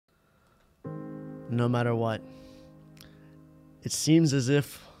no matter what. It seems as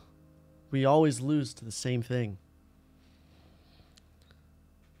if we always lose to the same thing.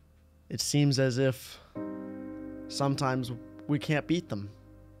 It seems as if sometimes we can't beat them.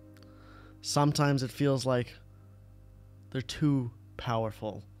 Sometimes it feels like they're too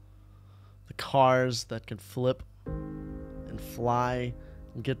powerful. The cars that can flip and fly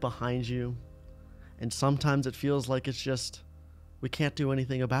and get behind you. And sometimes it feels like it's just, we can't do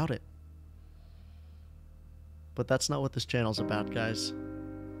anything about it. But that's not what this channel's about, guys.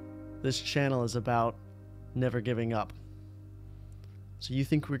 This channel is about never giving up. So you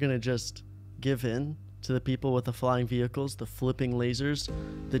think we're gonna just give in to the people with the flying vehicles, the flipping lasers,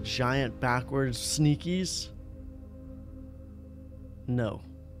 the giant backwards sneakies? No.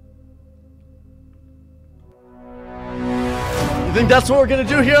 You think that's what we're gonna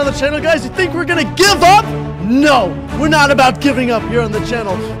do here on the channel, guys? You think we're gonna give up? No, we're not about giving up here on the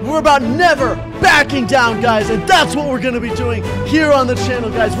channel. We're about never backing down, guys, and that's what we're gonna be doing here on the channel,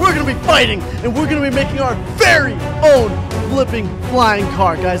 guys. We're gonna be fighting, and we're gonna be making our very own flipping flying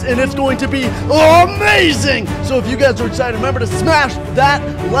car, guys, and it's going to be amazing. So if you guys are excited, remember to smash that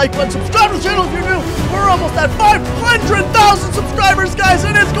like button, subscribe to the channel if you're new. We're almost at 500,000 subscribers, guys,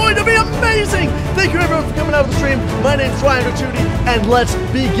 and it's going to be amazing. Thank you everyone for coming out of the stream. My name's Tewtiy, and let's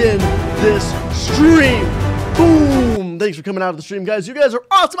begin this stream. Boom! Thanks for coming out of the stream, guys. You guys are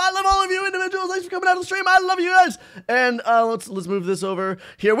awesome. I love all of you individuals. Thanks for coming out of the stream. I love you guys. And let's move this over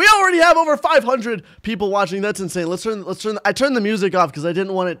here. We already have over 500 people watching. That's insane. I turned the music off because I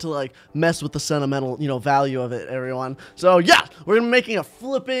didn't want it to like mess with the sentimental, value of it, everyone. So yeah, we're gonna be making a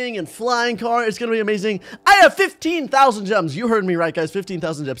flipping and flying car. It's gonna be amazing. I have 15,000 gems. You heard me right, guys.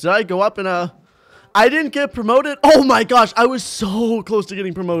 15,000 gems. Did I go up and I didn't get promoted? Oh my gosh, I was so close to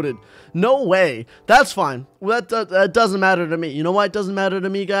getting promoted. No way. That's fine. That doesn't matter to me. You know why it doesn't matter to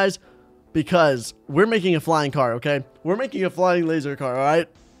me, guys? Because we're making a flying car, okay? We're making a flying laser car, all right?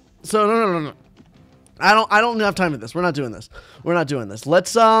 So no. I don't have time for this. We're not doing this. We're not doing this.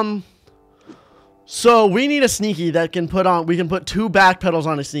 Let's so we need a sneaky that can we can put 2 back pedals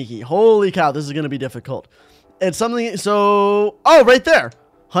on a sneaky. Holy cow, this is going to be difficult. It's something oh, right there.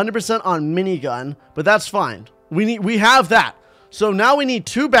 100% on minigun, but that's fine. We have that. So now we need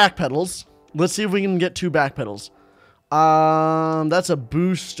 2 back pedals. Let's see if we can get 2 back pedals. That's a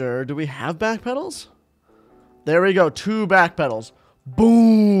booster. Do we have back pedals? There we go. 2 back pedals.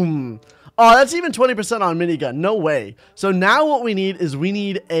 Boom. Oh, that's even 20% on minigun. No way. So now what we need is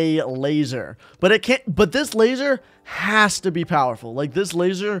a laser. But this laser has to be powerful. Like this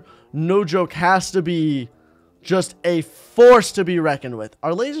laser, no joke, has to be just a force to be reckoned with.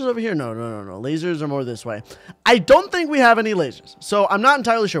 Are lasers over here? No. Lasers are more this way. I don't think we have any lasers, so I'm not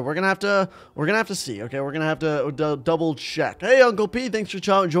entirely sure. We're gonna have to see. Okay, we're gonna have to double check. Hey, Uncle P, thanks for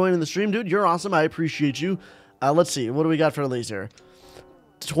joining the stream, dude. You're awesome. I appreciate you. Let's see. What do we got for a laser?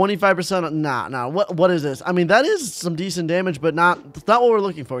 25%. Nah. What is this? I mean, that is some decent damage, but that's not what we're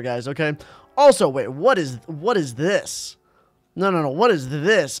looking for, guys. Okay. Also, wait. What is this? No. What is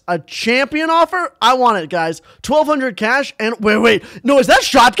this? A champion offer? I want it, guys. 1,200 cash and wait. No, is that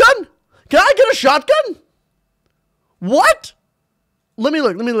shotgun? Can I get a shotgun? What? Let me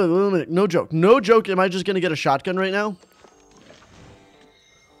look. No joke. Am I just gonna get a shotgun right now?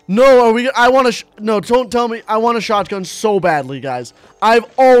 No, no, don't tell me. I want a shotgun so badly, guys. I've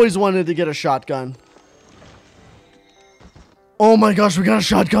always wanted to get a shotgun. Oh my gosh, we got a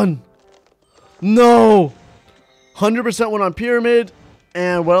shotgun. No. 100% went on pyramid,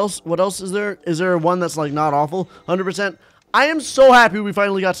 and what else is there? Is there one that's like not awful? 100%. I am so happy we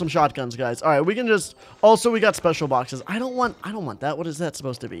finally got some shotguns, guys. All right, we can just also we got special boxes. I don't want that. What is that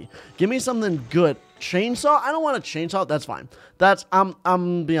supposed to be? Give me something good. Chainsaw? I don't want a chainsaw. That's fine.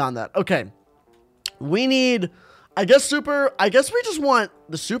 I'm beyond that. Okay. We need I guess we just want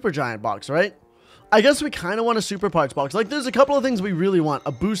the super giant box, right? I guess we kind of want a super parts box. Like, there's a couple of things we really want.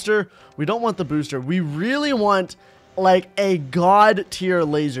 A booster. We don't want the booster. We really want, like, a god tier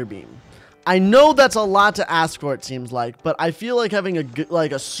laser beam. I know that's a lot to ask for, it seems like, but I feel like having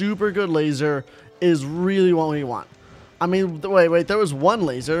a super good laser is really what we want. I mean, wait, there was one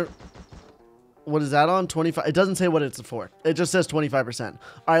laser. What is that on? 25. It doesn't say what it's for. It just says 25%.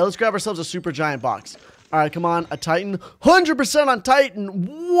 All right, let's grab ourselves a super giant box. All right, come on, a Titan. 100% on Titan.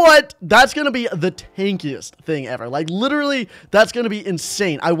 What? That's going to be the tankiest thing ever. Like, literally, that's going to be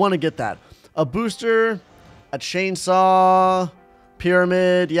insane. I want to get that. A booster, a chainsaw,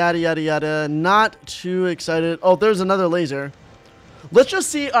 pyramid, yada, yada, yada. Not too excited. Oh, there's another laser. Let's just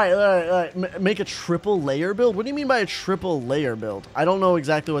see. All right. Make a triple layer build. What do you mean by a triple layer build? I don't know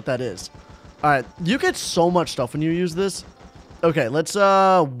exactly what that is. All right. You get so much stuff when you use this. Okay, let's,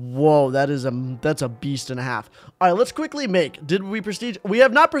 whoa, that's a beast and a half. All right, let's quickly make, did we prestige? We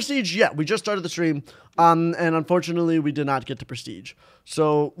have not prestige yet. We just started the stream, and unfortunately, we did not get to prestige.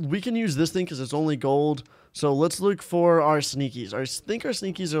 So we can use this thing because it's only gold. So let's look for our sneakies. I think our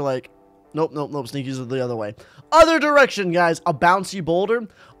sneakies are like, nope, sneakies are the other way. Other direction, guys, a bouncy boulder.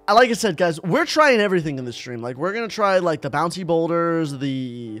 Like I said, guys, we're trying everything in this stream. Like, we're going to try, like, the bouncy boulders,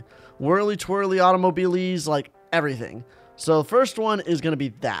 the whirly-twirly automobiles, like, everything. So the first one is going to be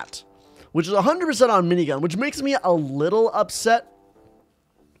that, which is 100% on minigun, which makes me a little upset.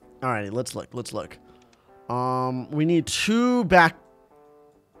 Alrighty, let's look. We need two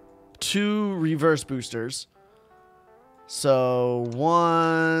reverse boosters. So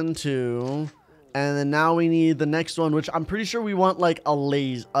 1, 2, and then now we need the next one, which I'm pretty sure we want like a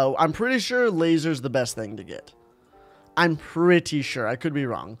laser. Oh, I'm pretty sure laser's the best thing to get. I'm pretty sure. I could be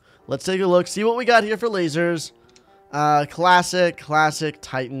wrong. Let's take a look, see what we got here for lasers. Classic,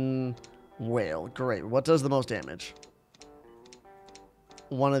 Titan, whale. Great. What does the most damage?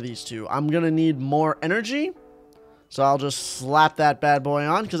 One of these two. I'm going to need more energy. So I'll just slap that bad boy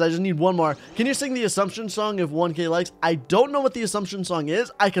on because I just need one more. Can you sing the Assumption song if 1K likes? I don't know what the Assumption song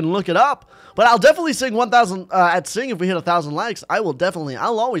is. I can look it up, but I'll definitely sing 1,000 at sing if we hit 1,000 likes.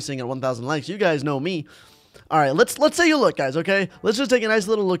 I'll always sing at 1,000 likes. You guys know me. All right, let's take a look, guys, okay? Let's just take a nice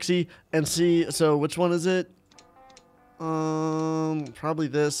little look-see and see. So which one is it? Probably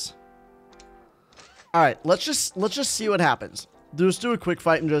this. All right, let's just see what happens. Just do a quick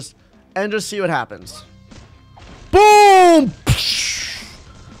fight and just see what happens. Boom!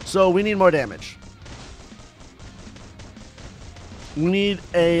 So we need more damage. We need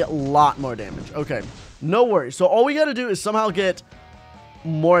a lot more damage. Okay, no worries. So all we got to do is somehow get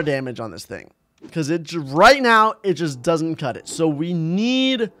more damage on this thing because right now it just doesn't cut it. So we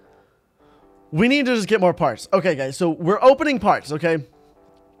need to just get more parts. Okay, guys, so we're opening parts, okay?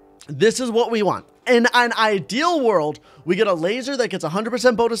 This is what we want. In an ideal world, we get a laser that gets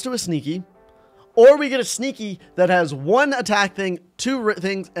 100% bonus to a sneaky, or we get a sneaky that has 1 attack thing, 2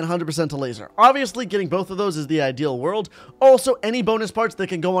 things, and 100% to laser. Obviously, getting both of those is the ideal world. Also, any bonus parts that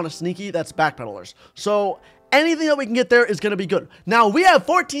can go on a sneaky, that's backpedalers. So anything that we can get there is going to be good. Now, we have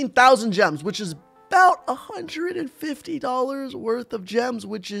 14,000 gems, which is about $150 worth of gems,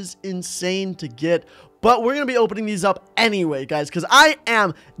 which is insane to get. But we're going to be opening these up anyway, guys, because I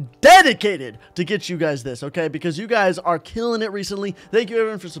am dedicated to get you guys this, okay? Because you guys are killing it recently. Thank you,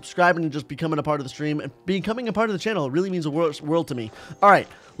 everyone, for subscribing and just becoming a part of the stream. And becoming a part of the channel really means the world to me. All right,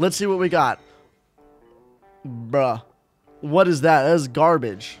 let's see what we got. Bruh. What is that? That is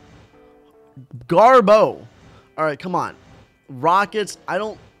garbage. Garbo. All right, come on. Rockets.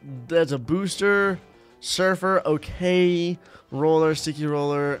 That's a booster. Surfer. Okay. Roller, sticky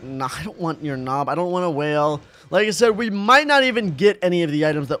roller. Nah, I don't want your knob. I don't want a whale. Like I said, we might not even get any of the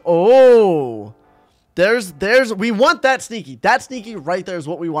items that... Oh! We want that sneaky. That sneaky right there is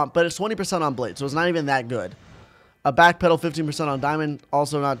what we want, but it's 20% on blade, so it's not even that good. A back pedal, 15% on diamond,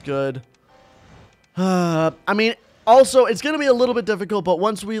 also not good. I mean... Also, it's going to be a little bit difficult, but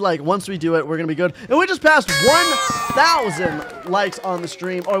once we do it, we're going to be good. And we just passed 1,000 likes on the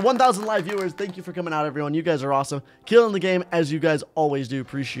stream, or 1,000 live viewers. Thank you for coming out, everyone. You guys are awesome. Killing the game, as you guys always do.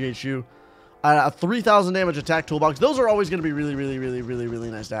 Appreciate you. A 3,000 damage attack toolbox. Those are always going to be really, really, really, really, really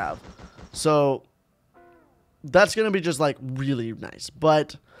nice to have. So, that's going to be just, like, really nice.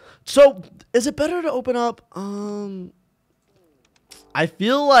 But, so, is it better to open up? I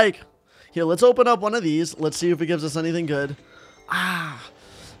feel like... Here, let's open up one of these. Let's see if it gives us anything good.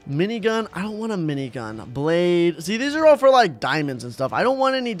 Minigun. I don't want a minigun. Blade. See, these are all for, like, diamonds and stuff. I don't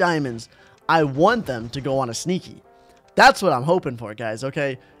want any diamonds. I want them to go on a sneaky. That's what I'm hoping for, guys,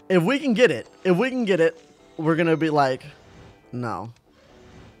 okay? If we can get it, we're going to be like, no.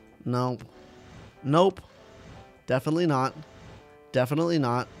 No. Nope. Definitely not. Definitely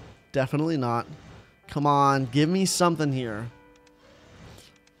not. Definitely not. Come on, give me something here.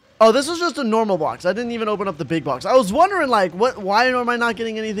 Oh, this was just a normal box. I didn't even open up the big box. I was wondering, like, why am I not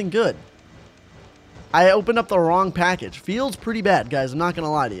getting anything good? I opened up the wrong package. Feels pretty bad, guys. I'm not going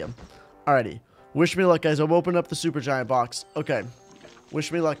to lie to you. Alrighty. Wish me luck, guys. I've opened up the super giant box. Okay.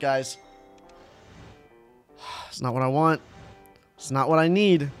 Wish me luck, guys. It's not what I want. It's not what I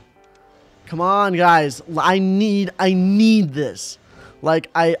need. Come on, guys. I need this. Like,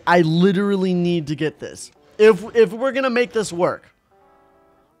 I literally need to get this. If we're going to make this work.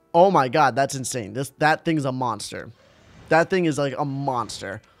 Oh my god, that's insane. That thing's a monster. That thing is like a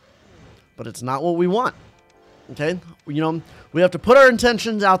monster. But it's not what we want. Okay? You know, we have to put our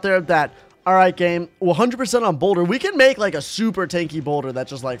intentions out there that, alright game, 100% on boulder. We can make like a super tanky boulder that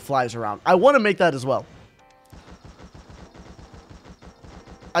just like flies around. I want to make that as well.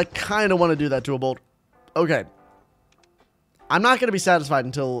 I kind of want to do that to a boulder. Okay. I'm not going to be satisfied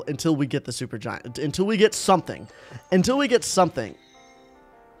until we get the super giant. Until we get something. Until we get something.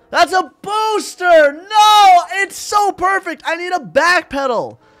 That's a booster! No! It's so perfect! I need a back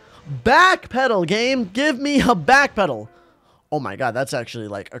pedal. Back pedal, game. Give me a back pedal. Oh my god, that's actually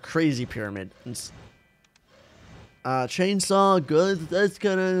like a crazy pyramid. Chainsaw, good. That's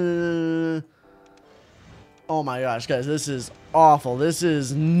gonna... Oh my gosh, guys, this is awful. This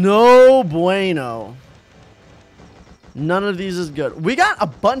is no bueno. None of these is good. We got a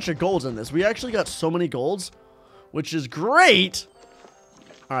bunch of golds in this. We actually got so many golds, which is great.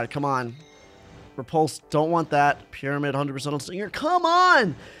 All right, come on. Repulse, don't want that. Pyramid, 100% on Stinger. Come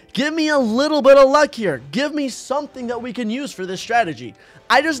on. Give me a little bit of luck here. Give me something that we can use for this strategy.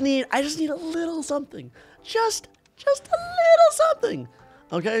 I just need a little something. Just a little something.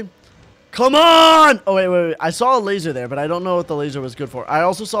 Okay. Come on. Oh, wait. I saw a laser there, but I don't know what the laser was good for. I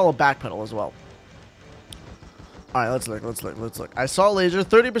also saw a back pedal as well. All right, let's look. I saw a laser,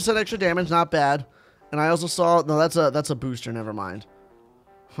 30% extra damage, not bad. And I also saw, no, that's a booster, never mind.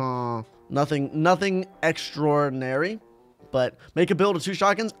 Huh. Nothing extraordinary. But make a build of 2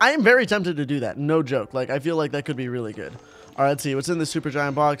 shotguns. I am very tempted to do that. No joke. Like, I feel like that could be really good. All right, let's see. What's in this super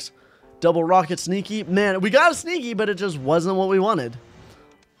giant box? Double rocket sneaky. Man, we got a sneaky, but it just wasn't what we wanted.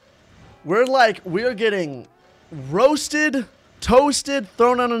 We're getting roasted, toasted,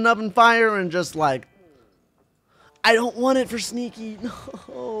 thrown on an oven fire, and just like, I don't want it for sneaky.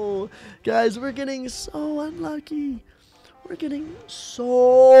 No. Guys, we're getting so unlucky. We're getting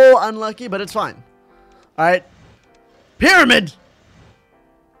so unlucky, but it's fine. All right. Pyramid!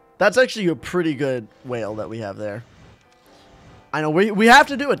 That's actually a pretty good whale that we have there. I know, we have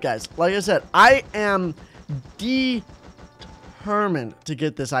to do it, guys. Like I said, I am determined to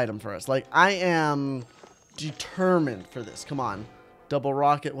get this item for us. Like, I am determined for this. Come on. Double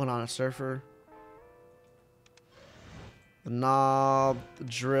rocket, one on a surfer. The knob, the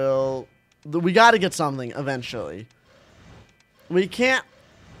drill. We got to get something eventually. We can't.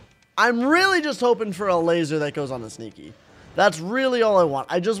 I'm really just hoping for a laser that goes on the sneaky. That's really all I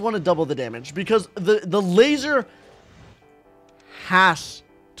want. I just want to double the damage because the laser has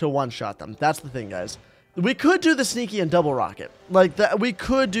to one-shot them. That's the thing, guys. We could do the sneaky and double rocket. Like that, we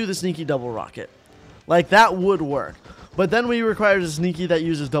could do the sneaky double rocket. Like that would work. But then we require a sneaky that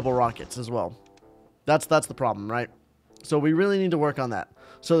uses double rockets as well. That's the problem, right? So we really need to work on that.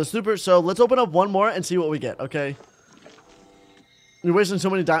 So let's open up one more and see what we get, okay? You're wasting so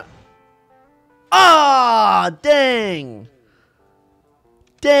many time. Ah, dang.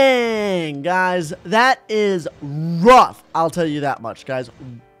 Dang, guys. That is rough. I'll tell you that much, guys.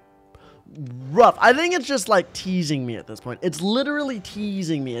 Rough. I think it's just like teasing me at this point. It's literally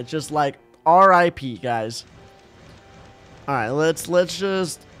teasing me. It's just like RIP, guys. All right, let's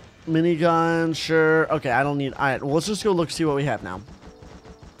just minigun, sure. Okay, I don't need. All right, well, let's just go see what we have now.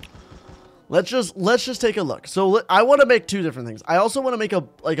 Let's just take a look. So I want to make 2 different things. I also want to make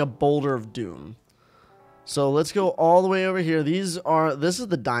a boulder of doom. So let's go all the way over here. This is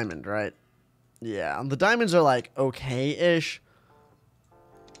the diamond, right? Yeah, the diamonds are like okay-ish.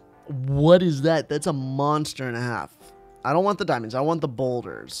 What is that? That's a monster and a half. I don't want the diamonds. I want the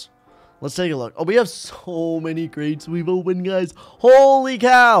boulders. Let's take a look. Oh, we have so many crates we've opened, guys. Holy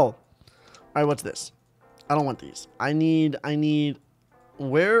cow. All right, what's this? I don't want these. I need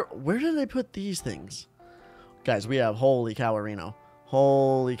where did I put these things? Guys, we have holy cow Reno.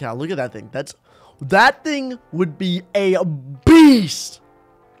 Holy cow. Look at that thing. That thing would be a beast.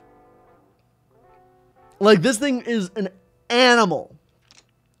 Like, this thing is an animal.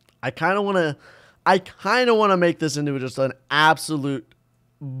 I kind of want to make this into just an absolute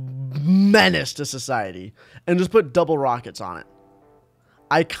menace to society and just put double rockets on it.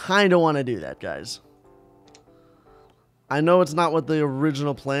 I kind of want to do that, guys. I know it's not what the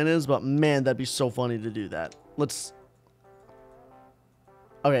original plan is, but man, that'd be so funny to do that.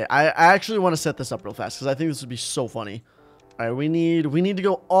 Okay, I actually want to set this up real fast because I think this would be so funny. All right, we need to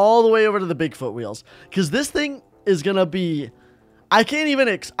go all the way over to the Bigfoot wheels because this thing is gonna be. I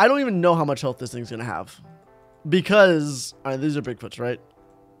don't even know how much health this thing's gonna have because. All right, these are Bigfoots, right?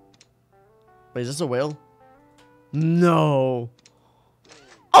 Wait, is this a whale? No.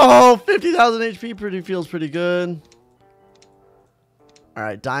 Oh, 50,000 HP feels pretty good. All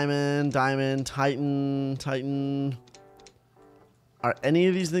right, diamond, titan. Are any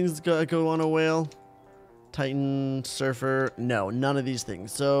of these things go on a whale? Titan, surfer. No, none of these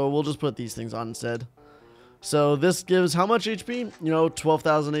things. So we'll just put these things on instead. So this gives how much HP? You know,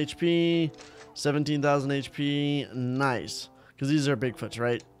 12,000 HP, 17,000 HP. Nice. Because these are Bigfoots,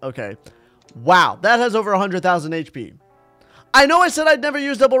 right? Okay. Wow, that has over 100,000 HP. I know I said I'd never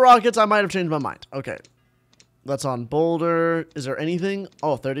use double rockets. I might have changed my mind. Okay. That's on boulder. Is there anything?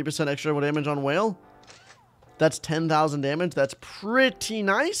 Oh, 30% extra damage on whale. That's 10,000 damage. That's pretty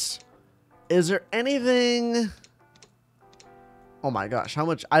nice. Is there anything? Oh my gosh. How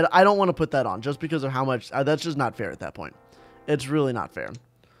much? I don't want to put that on just because of how much. That's just not fair at that point. It's really not fair.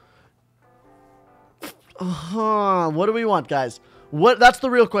 What do we want, guys? That's the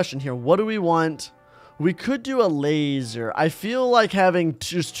real question here. What do we want? We could do a laser. I feel like having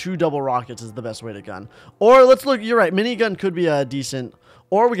just 2 double rockets is the best way to gun. Or let's look. You're right. Minigun could be a decent.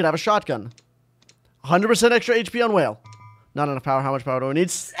 Or we could have a shotgun. 100% extra HP on whale. Not enough power. How much power do we need?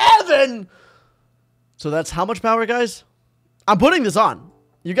 7! So that's how much power, guys? I'm putting this on.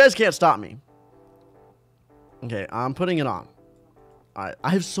 You guys can't stop me. Okay, I'm putting it on. Alright, I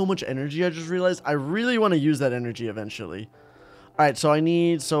have so much energy, I just realized. I really want to use that energy eventually. Alright, so I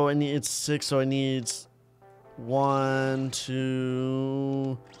need, it's 6, so I need 1,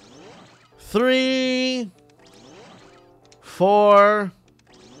 2, 3, 4,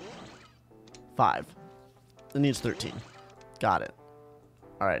 5. It needs 13. Got it.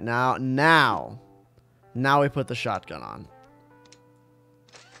 Alright, now we put the shotgun on.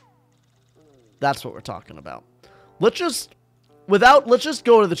 That's what we're talking about. Let's just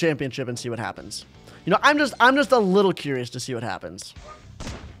go to the championship and see what happens. You know, I'm just a little curious to see what happens.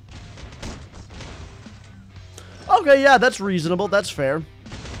 Okay, yeah, that's reasonable. That's fair.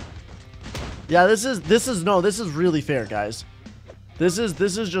 Yeah, this is really fair, guys. This is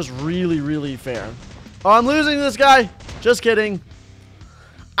just really fair. Oh, I'm losing this guy. Just kidding.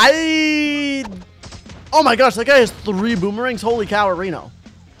 Oh my gosh, that guy has 3 boomerangs. Holy cow, Reno.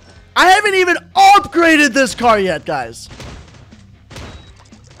 I haven't even upgraded this car yet, guys.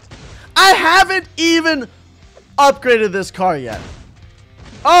 I haven't even upgraded this car yet.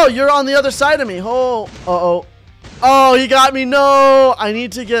 Oh, you're on the other side of me. Oh, uh-oh. Oh, he got me. No, I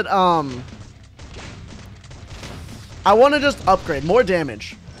need to get, I want to just upgrade more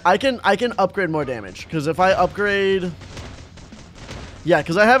damage. I can upgrade more damage because if I upgrade, yeah,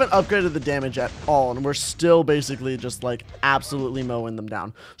 because I haven't upgraded the damage at all, and we're still basically just like absolutely mowing them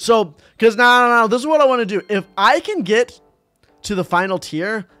down. So, because no, this is what I want to do. If I can get to the final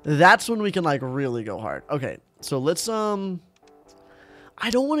tier, that's when we can like really go hard. Okay, so let's I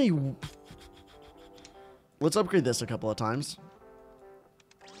don't want to. Let's upgrade this a couple of times.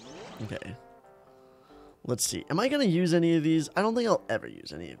 Okay. Let's see. Am I going to use any of these? I don't think I'll ever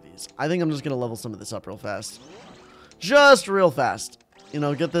use any of these. I think I'm just going to level some of this up real fast. Just real fast. You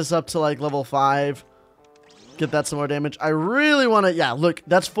know, get this up to like level 5. Get that some more damage. I really want to... Yeah, look.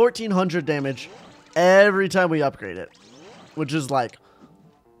 That's 1,400 damage every time we upgrade it. Which is like...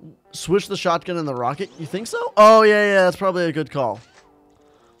 Switch the shotgun and the rocket. You think so? Oh, yeah. That's probably a good call.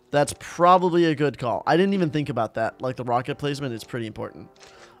 That's probably a good call. I didn't even think about that. Like, the rocket placement is pretty important.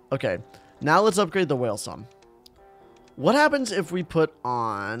 Okay. Now let's upgrade the whale some. What happens if we put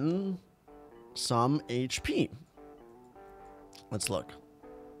on some HP? Let's look.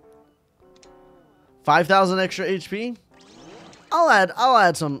 5,000 extra HP. I'll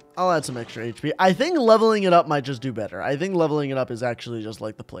add some extra HP. I think leveling it up might just do better. I think leveling it up is actually just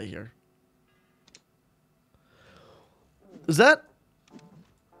like the play here. Is that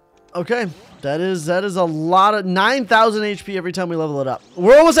okay? That is a lot of 9,000 HP every time we level it up.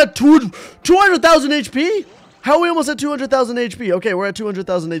 We're almost at 200,000 HP. How are we almost at 200,000 HP? Okay, we're at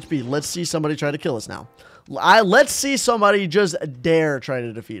 200,000 HP. Let's see somebody try to kill us now. Let's see somebody just dare try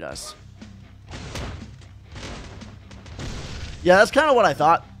to defeat us. Yeah, that's kind of what I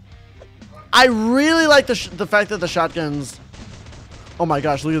thought. I really like the fact that the shotguns... Oh my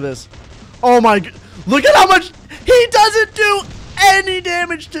gosh, look at this. Oh my... Look at how much... He doesn't do any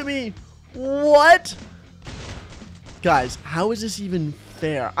damage to me. What? Guys, how is this even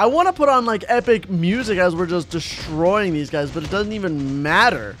fair? I want to put on like epic music as we're just destroying these guys, but it doesn't even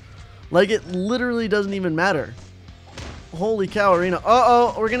matter. Like, it literally doesn't even matter. Holy cow, Arena.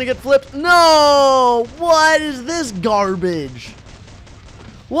 Uh-oh, we're gonna get flipped. No! What is this garbage?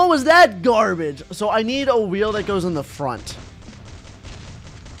 What was that garbage? So I need a wheel that goes in the front.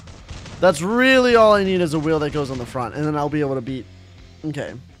 That's really all I need is a wheel that goes on the front, and then I'll be able to beat...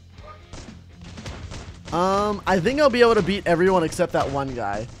 Okay. I think I'll be able to beat everyone except that one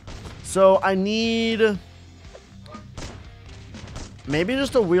guy. So I need... Maybe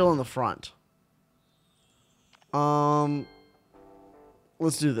just a wheel in the front.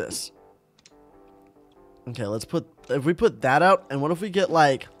 Let's do this. Okay, let's put... If we put that out, and what if we get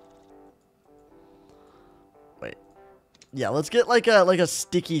like... Wait. Yeah, let's get like a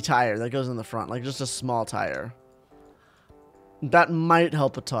sticky tire that goes in the front. Like just a small tire. That might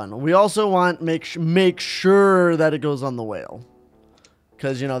help a ton. We also want make sure that it goes on the whale.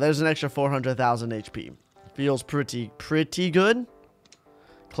 Because, you know, there's an extra 400,000 HP. Feels pretty good.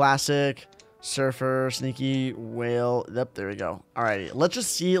 Classic, surfer, sneaky, whale. Yep, there we go. Alrighty, let's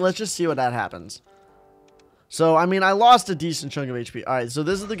just see what that happens. So, I mean, I lost a decent chunk of HP. Alright, so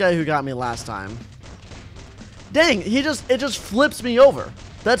this is the guy who got me last time. Dang, it just flips me over.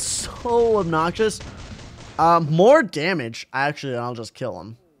 That's so obnoxious. More damage. Actually, I'll just kill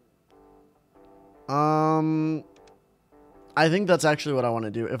him. I think that's actually what I want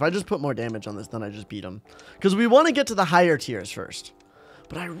to do. If I just put more damage on this, then I just beat him. Because we want to get to the higher tiers first.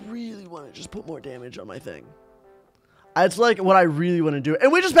 But I really want to just put more damage on my thing. It's like what I really want to do.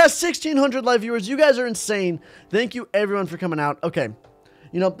 And we just passed 1,600 live viewers. You guys are insane. Thank you, everyone, for coming out. Okay.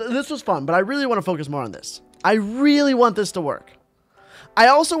 You know, this was fun, but I really want to focus more on this. I really want this to work. I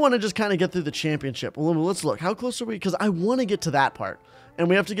also want to just kind of get through the championship. Well, let's look. How close are we? Because I want to get to that part. And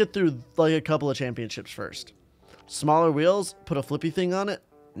we have to get through, like, a couple of championships first. Smaller wheels. Put a flippy thing on it.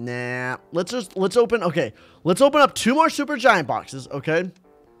 Nah. Let's open. Okay. Let's open up 2 more super giant boxes. Okay.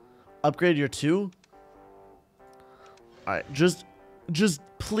 Upgrade your 2. All right. Just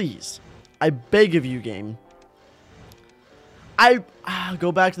please. I beg of you, game.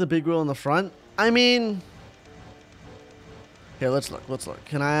 Go back to the big wheel in the front. I mean... Here, let's look.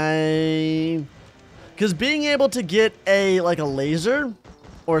 Can I... Because being able to get like a laser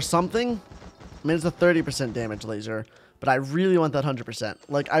or something... I mean, it's a 30% damage laser, but I really want that 100%.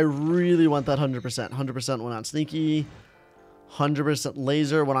 Like, I really want that 100%. 100% went on sneaky. 100%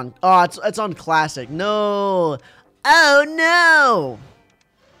 laser went on... Oh, it's on classic. No. Oh, no.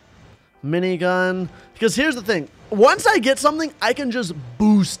 Minigun. Because here's the thing. Once I get something, I can just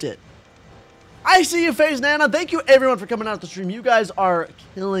boost it. I see you, FaZe Nana. Thank you, everyone, for coming out to the stream. You guys are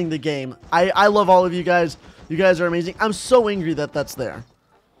killing the game. I love all of you guys. You guys are amazing. I'm so angry that that's there.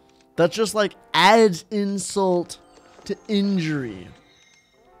 That just, like, adds insult to injury.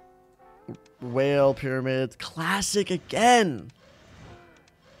 Whale pyramid. Classic again.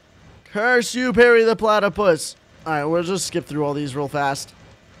 Curse you, Perry the Platypus. All right, we'll just skip through all these real fast.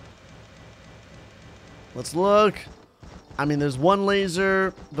 Let's look. I mean, there's one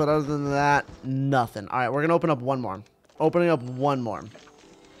laser, but other than that, nothing. All right, we're going to open up one more. Opening up one more.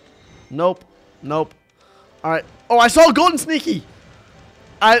 Nope. Nope. All right. Oh, I saw a golden sneaky.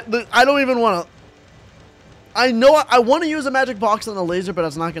 I don't even want to. I know I want to use a magic box on the laser, but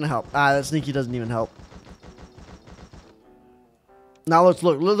it's not going to help. That sneaky doesn't even help. Now let's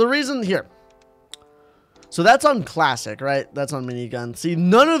look. The reason here. So that's on classic, right? That's on minigun. See,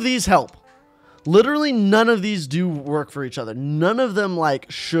 none of these help. Literally none of these do work for each other. None of them,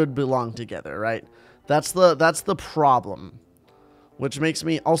 like, should belong together, right? That's the problem. Which makes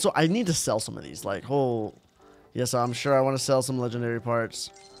me... Also, I need to sell some of these. Like, yes, I'm sure I want to sell some legendary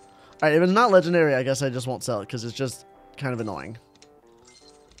parts. Alright, if it's not legendary, I guess I just won't sell it. Because it's just kind of annoying.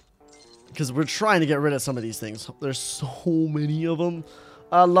 Because we're trying to get rid of some of these things. There's so many of them.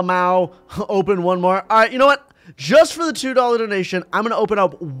 Lamau, open one more. Alright, you know what? Just for the $2 donation, I'm going to open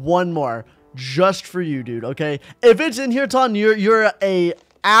up one more. Just for you, dude, okay? If it's in here, Ton, you're a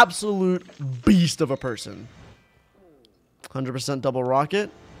absolute beast of a person. 100% double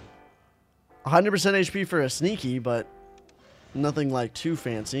rocket. 100% HP for a sneaky, but nothing like too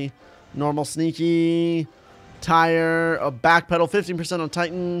fancy. Normal sneaky. Tire. A back pedal. 15% on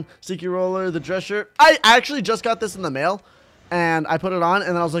Titan. Sneaky roller. The dress shirt. I actually just got this in the mail. And I put it on,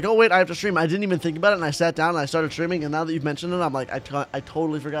 and then I was like, oh, wait, I have to stream. I didn't even think about it, and I sat down, and I started streaming, and now that you've mentioned it, I'm like, I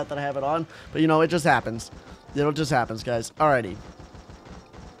totally forgot that I have it on. But, you know, it just happens. It just happens, guys. Alrighty.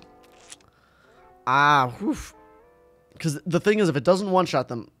 Because the thing is, if it doesn't one-shot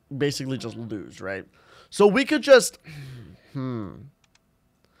them, basically just lose, right? So we could just...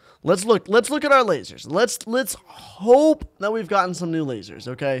 Let's look at our lasers. Let's hope that we've gotten some new lasers,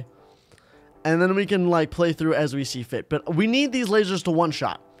 okay? And then we can, like, play through as we see fit. But we need these lasers to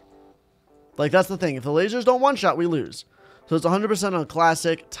one-shot. Like, that's the thing. If the lasers don't one-shot, we lose. So it's 100% on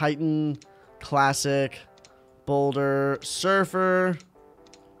Classic, Titan, Classic, Boulder, Surfer,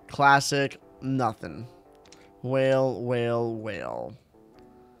 Classic, nothing. Whale, whale, whale.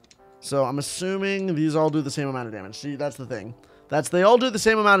 So I'm assuming these all do the same amount of damage. See, that's the thing. They all do the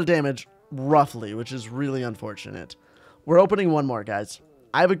same amount of damage, roughly, which is really unfortunate. We're opening one more, guys.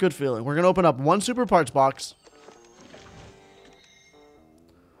 I have a good feeling. We're going to open up one super parts box.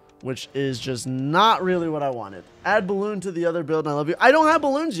 Which is just not really what I wanted. Add balloon to the other build and I love you. I don't have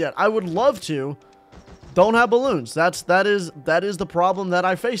balloons yet. I would love to. Don't have balloons. That is the problem that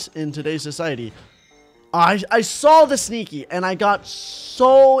I face in today's society. I saw the sneaky and I got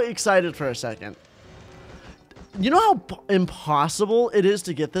so excited for a second. You know how impossible it is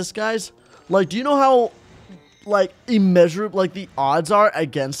to get this, guys? Like, do you know how, like, immeasurable, like, the odds are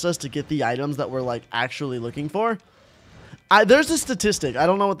against us to get the items that we're, like, actually looking for? There's a statistic. I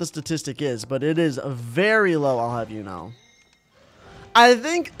don't know what the statistic is, but it is very low, I'll have you know. I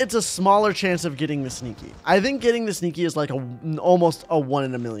think it's a smaller chance of getting the sneaky. I think getting the sneaky is like almost a 1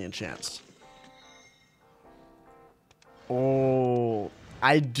 in a million chance. Oh,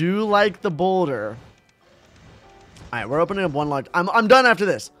 I do like the boulder. All right, we're opening up one log. I'm done after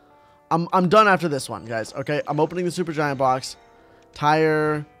this. I'm done after this one, guys. Okay, I'm opening the super giant box.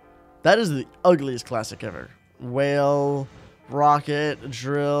 Tire. That is the ugliest classic ever. Whale, rocket,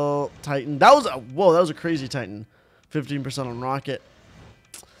 drill, titan. That was a whoa. That was a crazy titan. 15% on rocket.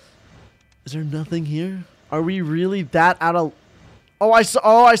 Is there nothing here? Are we really that out of? Oh, I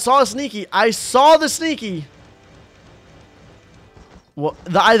saw a sneaky. I saw the sneaky. Well,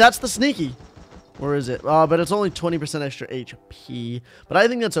 that's the sneaky. Where is it? But it's only 20% extra HP. But I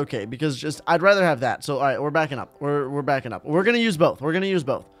think that's okay because just I'd rather have that. So all right, we're backing up. We're backing up. We're gonna use both. We're gonna use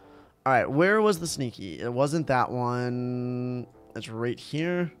both. All right, where was the sneaky? It wasn't that one. It's right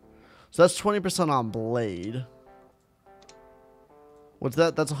here. So that's 20% on blade. What's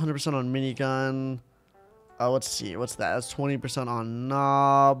that? That's 100% on minigun. Let's see. What's that? That's 20% on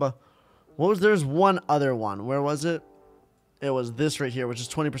knob. What was? There's one other one. Where was it? It was this right here, which is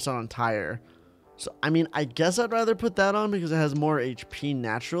 20% on tire. So, I mean, I guess I'd rather put that on because it has more HP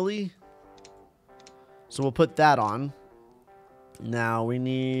naturally. So we'll put that on. Now we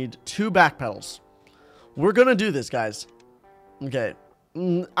need 2 back pedals. We're gonna do this, guys. Okay.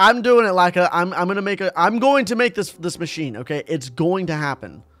 I'm doing it like I'm going to make this machine, okay? It's going to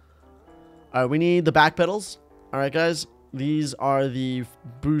happen. All right, we need the back pedals. All right, guys. These are the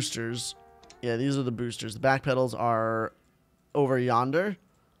boosters. Yeah, these are the boosters. The back pedals are over yonder.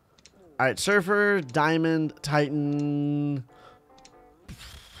 All right, Surfer, Diamond, Titan.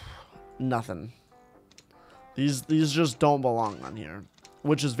 Nothing. These just don't belong on here,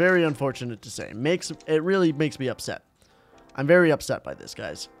 which is very unfortunate to say. It really makes me upset. I'm very upset by this,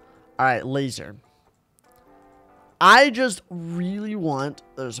 guys. All right, laser. I just really want...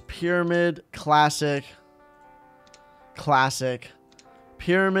 There's a pyramid, classic,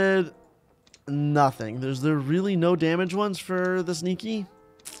 pyramid, nothing. There's there really no damage ones for the sneaky?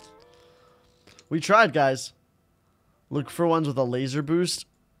 We tried, guys. Look for ones with a laser boost.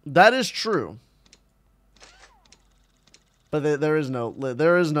 That is true. But there is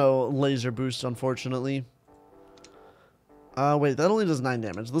no laser boost, unfortunately. Wait, that only does 9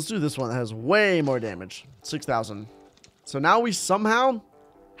 damage. Let's do this one that has way more damage. 6,000. So now we somehow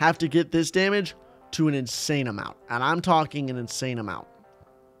have to get this damage to an insane amount. And I'm talking an insane amount.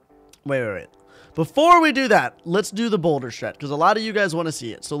 Wait. Before we do that, let's do the boulder strat, because a lot of you guys want to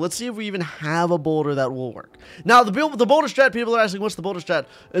see it. So let's see if we even have a boulder that will work. Now, the boulder strat, people are asking, what's the boulder strat?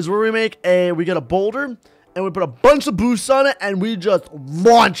 Is where we get a boulder, and we put a bunch of boosts on it, and we just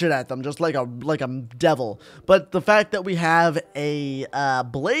launch it at them, just like a devil. But the fact that we have a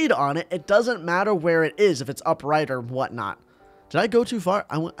blade on it, it doesn't matter where it is, if it's upright or whatnot. Did I go too far?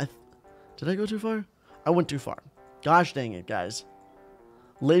 Did I go too far? I went too far. Gosh dang it, guys.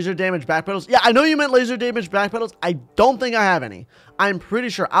 Laser damage back pedals. Yeah, I know you meant laser damage back pedals. I don't think I have any. I'm pretty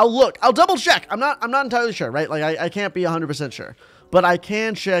sure. I'll look. I'll double check. I'm not entirely sure, right? Like, I can't be 100% sure. But I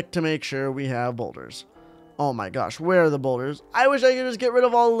can check to make sure we have boulders. Oh my gosh, where are the boulders? I wish I could just get rid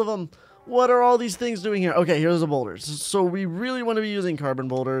of all of them. What are all these things doing here? Okay, here's the boulders. So we really want to be using carbon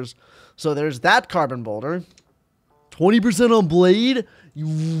boulders. So there's that carbon boulder. 20% on blade.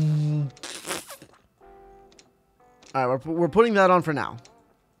 All right, we're putting that on for now.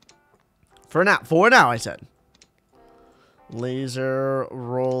 For now, I said. Laser,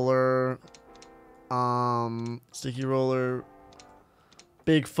 roller, sticky roller,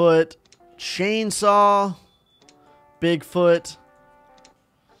 Bigfoot, chainsaw, Bigfoot.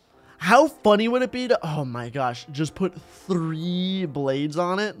 How funny would it be to, oh my gosh, just put 3 blades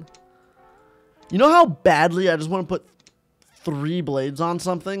on it? You know how badly I just want to put 3 blades on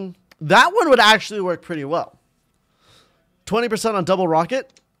something? That one would actually work pretty well. 20% on double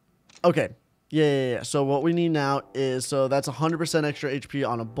rocket. Okay. Yeah. So what we need now is, so that's 100% extra HP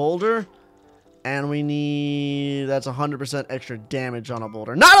on a boulder. And we need, that's 100% extra damage on a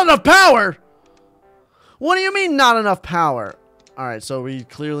boulder. Not enough power! What do you mean not enough power? Alright, so we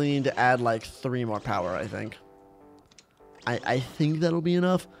clearly need to add like 3 more power, I think. I think that'll be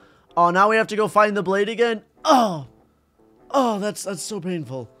enough. Oh, now we have to go find the blade again? Oh, that's so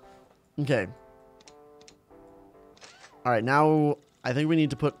painful. Okay. Alright, now I think we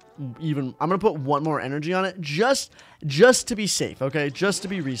need to put I'm going to put 1 more energy on it just to be safe, okay? Just to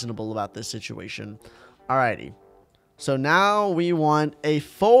be reasonable about this situation. Alrighty. So now we want a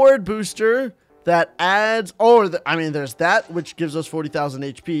forward booster that adds, I mean, there's that, which gives us 40,000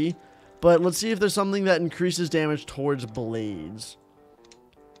 HP. But let's see if there's something that increases damage towards blades.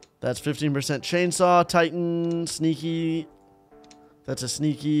 That's 15% chainsaw, Titan, sneaky. That's a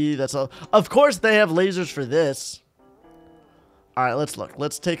sneaky. That's a. Of course, they have lasers for this. All right, let's look.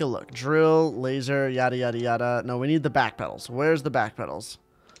 Let's take a look. Drill, laser, yada, yada, yada. No, we need the back pedals. Where's the back pedals?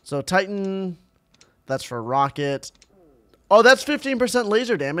 So Titan, that's for rocket. Oh, that's 15%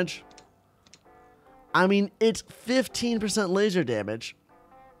 laser damage. I mean, it's 15% laser damage,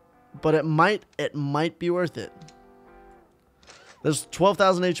 but it might be worth it. There's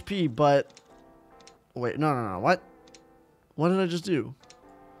 12,000 HP, but wait, no. What? What did I just do?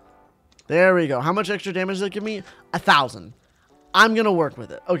 There we go. How much extra damage does that give me? 1,000. I'm gonna work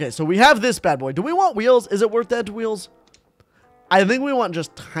with it. Okay, so we have this bad boy. Do we want wheels? Is it worth that to wheels? I think we want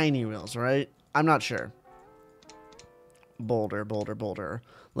just tiny wheels, right? I'm not sure. Boulder.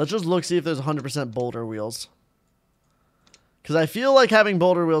 Let's just look, see if there's 100% boulder wheels. Because I feel like having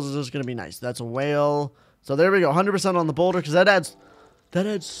boulder wheels is just going to be nice. That's a whale. So there we go. 100% on the boulder because that adds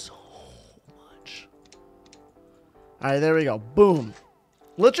so much. All right, there we go. Boom.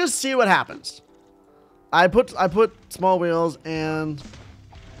 Let's just see what happens. I put small wheels and...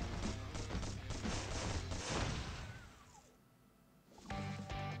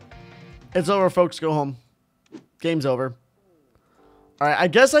 It's over, folks. Go home. Game's over. All right, I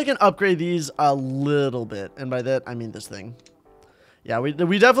guess I can upgrade these a little bit. And by that, I mean this thing. Yeah, we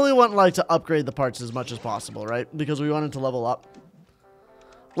definitely want like to upgrade the parts as much as possible, right? Because we want it to level up.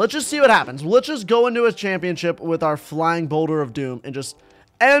 Let's just see what happens. Let's just go into a championship with our flying boulder of doom and just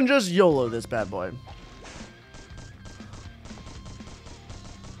YOLO this bad boy.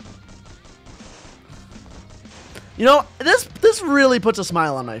 You know, this really puts a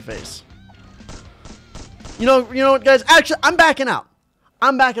smile on my face. You know what, guys? Actually, I'm backing out.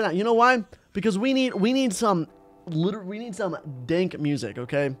 You know why? Because we need some dank music,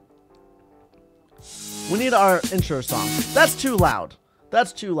 okay? We need our intro song. That's too loud.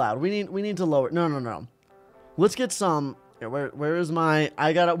 We need to lower. No. Let's get some. Where is my?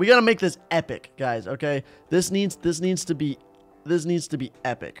 We gotta make this epic, guys. Okay. This needs to be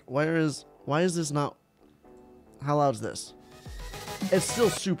epic. Why is this not? How loud is this? It's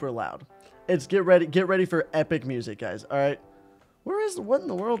still super loud. It's get ready for epic music, guys. All right. What in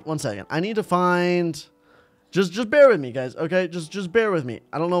the world? One second. I need to find. Just bear with me, guys. Okay. Just bear with me.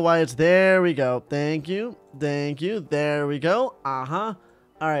 I don't know why it's there. We go. Thank you. There we go.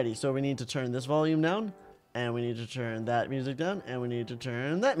 Alrighty. So we need to turn this volume down, and we need to turn that music down, and we need to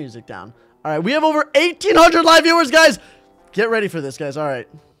turn that music down. All right. We have over 1,800 live viewers, guys. Get ready for this, guys. All right.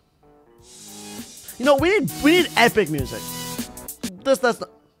 You know, we need epic music. That's not.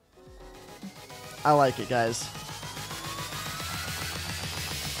 I like it, guys.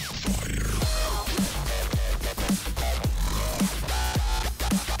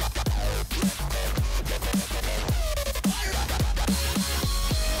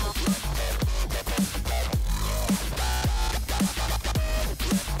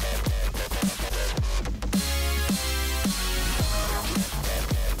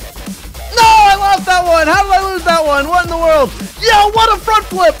 That one. How did I lose that one? What in the world? Yo, what a front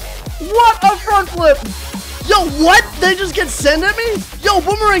flip! Yo, what? They just get sent at me? Yo,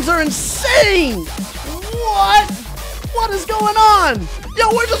 boomerangs are insane! What is going on? Yo,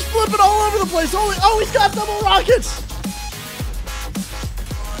 we're just flipping all over the place. Oh, he's got double rockets!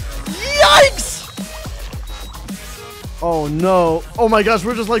 Yikes! Oh no. Oh my gosh,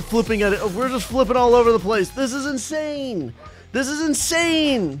 we're just like flipping at it. We're just flipping all over the place. This is insane.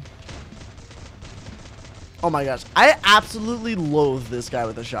 Oh my gosh. I absolutely loathe this guy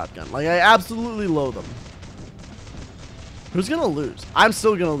with a shotgun. Like, I absolutely loathe him. Who's gonna lose? I'm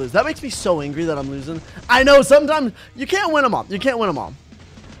still gonna lose. That makes me so angry that I'm losing. I know, sometimes you can't win them all.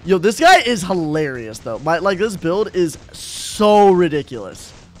 Yo, this guy is hilarious, though. Like, this build is so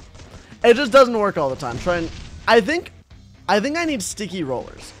ridiculous. It just doesn't work all the time. I think I need sticky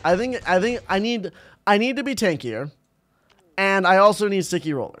rollers. I think I need to be tankier. And I also need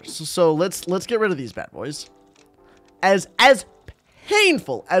sticky rollers. So let's get rid of these bad boys. As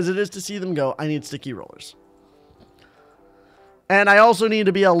painful as it is to see them go, I need sticky rollers. And I also need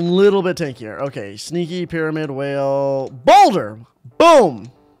to be a little bit tankier. Okay, sneaky, pyramid, whale, boulder. Boom.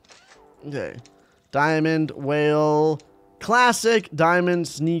 Okay. Diamond, whale, classic, diamond,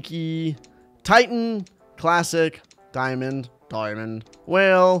 sneaky, Titan, classic, diamond,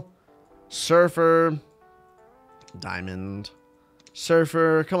 whale, surfer, diamond,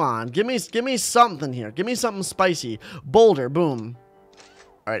 surfer. Come on, give me something here. Give me something spicy. Boulder, boom.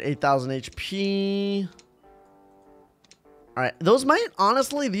 All right, 8,000 HP. All right, those might,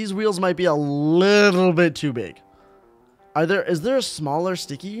 honestly, these wheels might be a little bit too big. Is there a smaller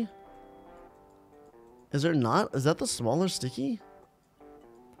sticky? Is there not? Is that the smaller sticky?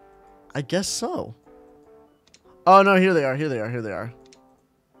 I guess so. Oh, no, here they are, here they are, here they are.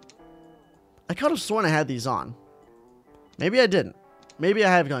 I could have sworn I had these on. Maybe I didn't. Maybe I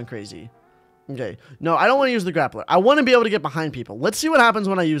have gone crazy. Okay, no, I don't want to use the grappler. I want to be able to get behind people. Let's see what happens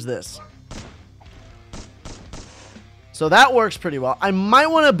when I use this. So that works pretty well. I might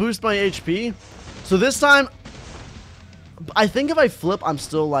want to boost my HP. So this time, I think if I flip, I'm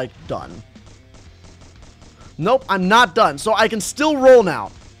still, like, done. Nope, I'm not done. So I can still roll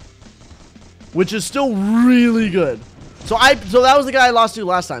now, which is still really good. So that was the guy I lost to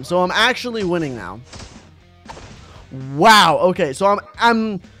last time. So I'm actually winning now. Wow. Okay, so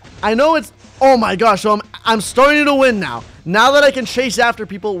I know it's, oh my gosh, so I'm starting to win now. Now that I can chase after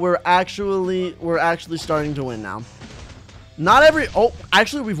people, we're actually starting to win now. Not every, oh,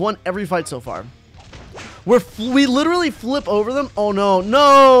 actually we've won every fight so far. We literally flip over them. Oh no,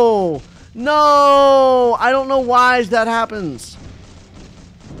 no, no. I don't know why that happens.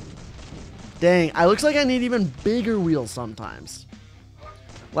 Dang, it looks like I need even bigger wheels sometimes.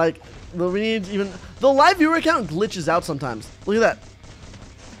 Like, we need even, the live viewer account glitches out sometimes. Look at that.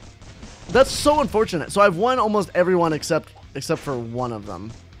 That's so unfortunate. So I've won almost everyone except for one of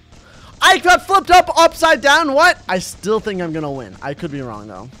them. I got flipped up upside down. What? I still think I'm gonna win. I could be wrong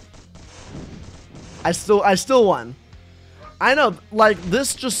though. I still won. I know, like,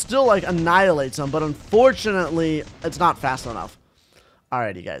 this just still, like, annihilates them, but unfortunately, it's not fast enough.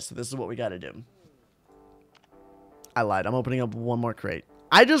 Alrighty, guys, so this is what we gotta do. I lied. I'm opening up one more crate.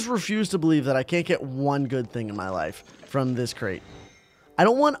 I just refuse to believe that I can't get one good thing in my life from this crate. I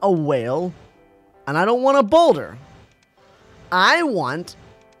don't want a whale, and I don't want a boulder. And I don't want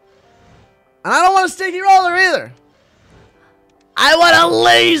a sticky roller either. I want a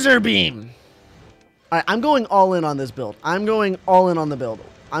laser beam. Alright, I'm going all in on this build. I'm going all in on the build.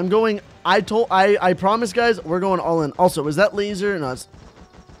 I promise, guys, we're going all in. Also, is that laser? No, it's...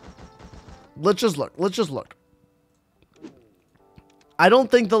 Let's just look. Let's just look. I don't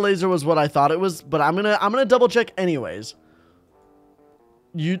think the laser was what I thought it was, but I'm gonna double check anyways.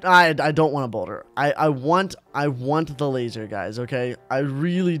 I don't want a boulder. I want the laser, guys, okay? I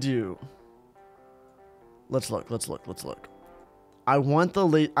really do. Let's look. I want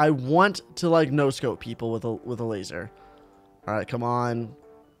to, like, no scope people with a laser. All right, come on.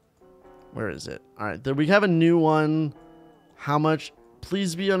 Where is it? All right, there we have a new one. How much?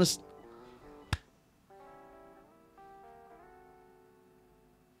 Please be honest.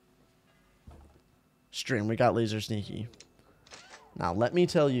 Stream, we got laser sneaky. Now, let me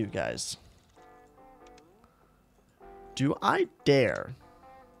tell you guys. Do I dare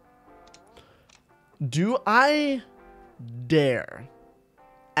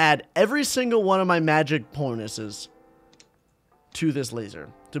add every single one of my magic bonuses to this laser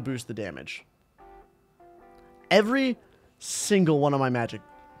to boost the damage? Every single one of my magic.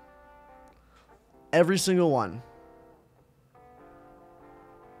 Every single one.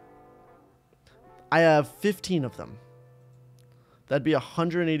 I have 15 of them. That'd be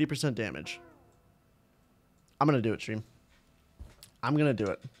 180% damage. I'm going to do it, stream. I'm going to do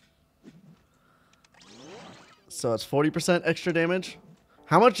it. So it's 40% extra damage.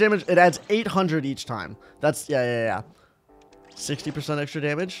 How much damage? It adds 800 each time. That's, yeah. 60% extra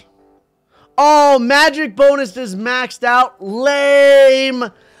damage. Oh, magic bonus is maxed out.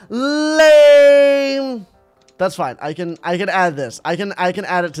 Lame. Lame. That's fine. I can add this. I can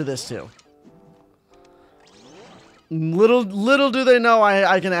add it to this too. Little do they know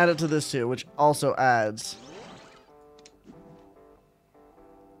I can add it to this too, which also adds.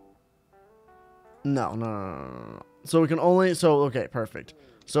 No. So we can only, okay, perfect.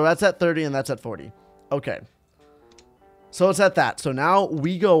 So that's at 30 and that's at 40. Okay. So it's at that. So now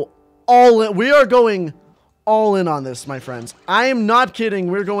we go all in. We are going all in on this, my friends. I am not kidding.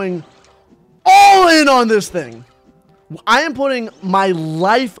 We're going all in on this thing. I am putting my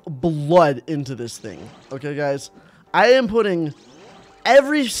life blood into this thing. Okay, guys? I am putting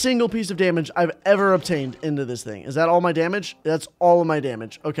every single piece of damage I've ever obtained into this thing. Is that all my damage? That's all of my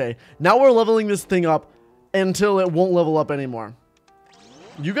damage. Okay. Now we're leveling this thing up until it won't level up anymore.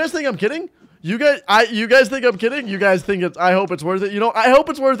 You guys think I'm kidding? You guys think I'm kidding? You guys think it's, I hope it's worth it. You know, I hope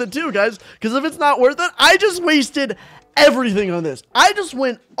it's worth it too, guys. Because if it's not worth it, I just wasted everything on this. I just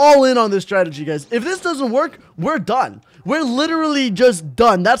went all in on this strategy, guys. If this doesn't work, we're done. We're literally just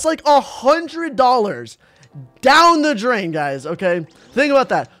done. That's like $100 down the drain, guys, okay? Think about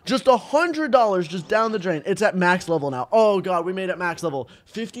that. Just $100 just down the drain. It's at max level now. Oh, God, we made it max level.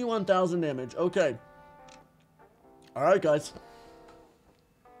 51,000 damage. Okay. All right, guys.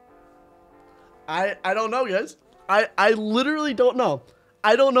 I don't know, guys. I literally don't know.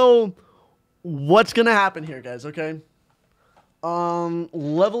 I don't know what's gonna happen here, guys. Okay.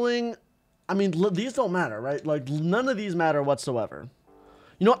 Leveling. I mean, these don't matter, right? Like, none of these matter whatsoever.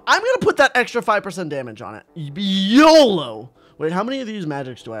 You know, I'm gonna put that extra 5% damage on it. YOLO. Wait, how many of these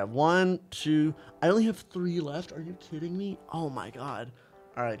magics do I have? 1, 2. I only have 3 left. Are you kidding me? Oh my god.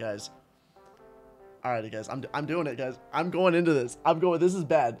 All right, guys. Alrighty, guys, I'm doing it, guys. I'm going into this. This is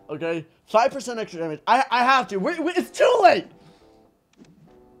bad, okay? 5% extra damage. I have to. It's too late.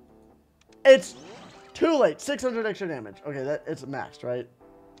 It's too late. 600 extra damage. Okay, it's maxed, right?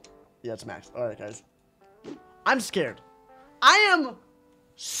 Yeah, it's maxed. Alright, guys. I'm scared. I am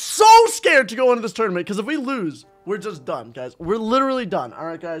so scared to go into this tournament, because if we lose, we're just done, guys. We're literally done.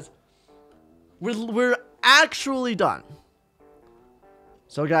 Alright, guys. We're actually done.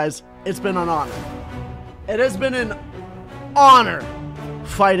 So, guys, it's been an honor. It has been an honor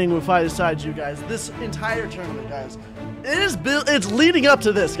fighting with five sides, you guys. This entire tournament, guys. It's leading up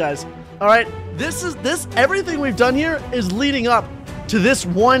to this, guys. All right, everything we've done here is leading up to this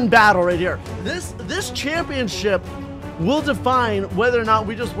one battle right here. This championship will define whether or not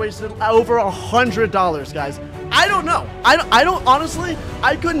we just wasted over $100, guys. I don't know. I don't honestly.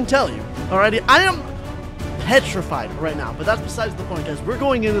 I couldn't tell you. Alrighty, I am petrified right now, but that's besides the point, guys. We're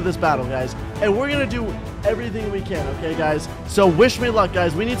going into this battle, guys, and we're gonna do everything we can, okay, guys? So wish me luck,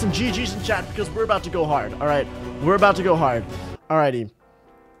 guys. We need some GGs in chat because we're about to go hard. All right, we're about to go hard. Alrighty,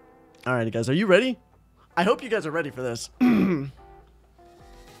 guys, are you ready? I hope you guys are ready for this. I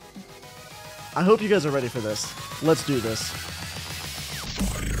hope you guys are ready for this. Let's do this.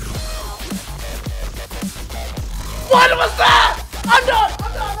 What was that? I'm done.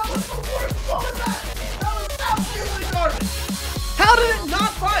 That was the worst. What was that? That was absolutely garbage. How did it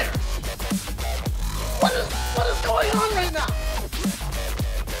not fire? What is going on right now?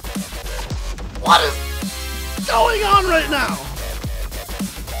 What is going on right now?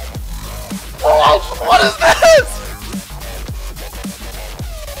 What is this?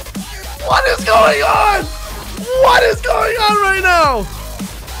 What is going on? What is going on right now?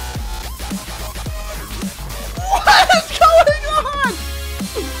 What is going on?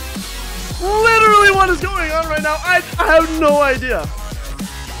 Literally, what is going on right now? I have no idea.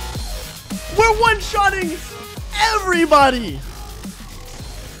 We're one-shotting everybody.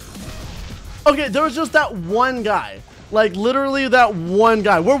 Okay, there was just that one guy. Like, literally that one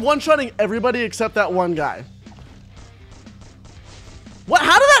guy. We're one-shotting everybody except that one guy. What?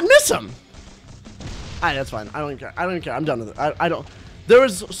 How did that miss him? Alright, that's fine. I don't care. I don't care. I'm done with it. I don't. There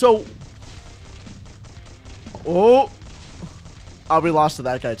was so. Oh, we lost to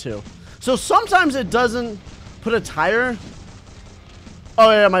that guy too. So sometimes it doesn't put a tire. Oh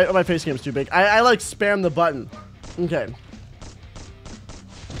yeah, my face cam's too big. I like spam the button. Okay.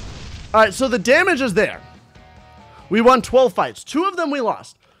 All right, so the damage is there. We won 12 fights. 2 of them we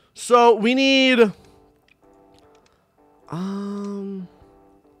lost. So we need.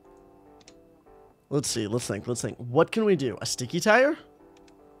 Let's see. Let's think. What can we do? A sticky tire?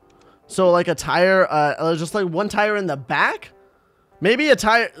 So like a tire, just like one tire in the back? Maybe a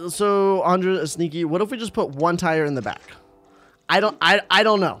tire. So 100 a sneaky. What if we just put one tire in the back? I don't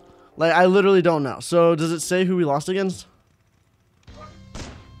know. Like, I literally don't know. So does it say who we lost against?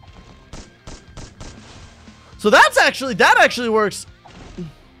 So that actually works.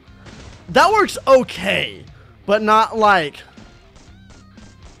 That works okay, but not like.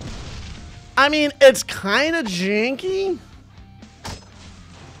 I mean, it's kind of janky.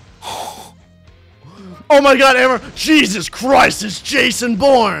 Oh my god, Amber. Jesus Christ, it's Jason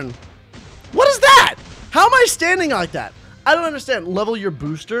Bourne. What is that? How am I standing like that? I don't understand. Level your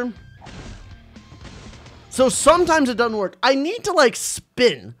booster. So sometimes it doesn't work. I need to like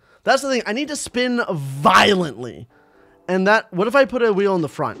spin. That's the thing. I need to spin violently. And that, what if I put a wheel in the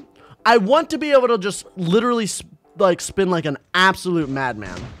front? I want to be able to just literally like spin like an absolute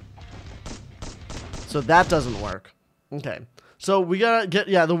madman. So that doesn't work. Okay. So we gotta get,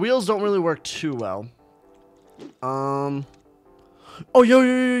 yeah, the wheels don't really work too well. Oh,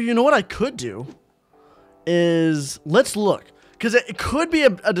 you know what I could do is, let's look. Because it could be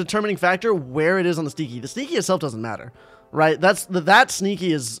a determining factor where it is on the sneaky. The sneaky itself doesn't matter, right? That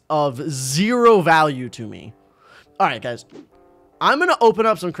sneaky is of 0 value to me. All right, guys. I'm going to open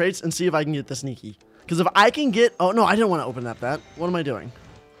up some crates and see if I can get the sneaky. Because if I can get, oh, no, I didn't want to open up that. What am I doing?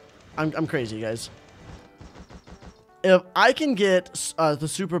 I'm crazy, guys. If I can get the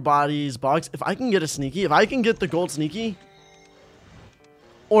super bodies box, if I can get a sneaky, if I can get the gold sneaky,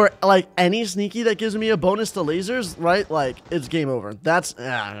 or like any sneaky that gives me a bonus to lasers, right? Like, it's game over. That's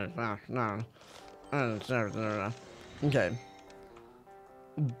no. Okay.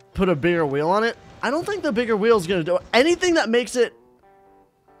 Put a bigger wheel on it. I don't think the bigger wheel is gonna do it. Anything that makes it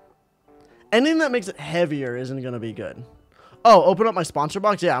heavier isn't gonna be good. Oh, open up my sponsor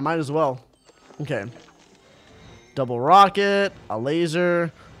box? Yeah, I might as well. Okay. Double rocket, a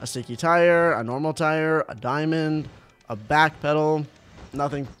laser, a sticky tire, a normal tire, a diamond, a back pedal.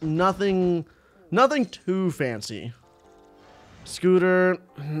 Nothing too fancy. Scooter.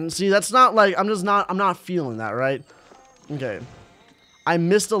 See, that's not like, I'm not feeling that, right? Okay. I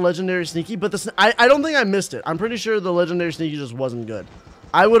missed a legendary sneaky, but I don't think I missed it. I'm pretty sure the legendary sneaky just wasn't good.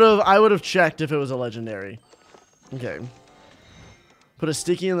 I would have checked if it was a legendary. Okay. Put a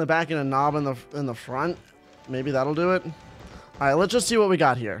sticky in the back and a knob in the front. Maybe that'll do it. All right, let's just see what we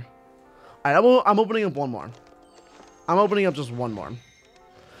got here. All right, I'm opening up one more. I'm opening up just one more.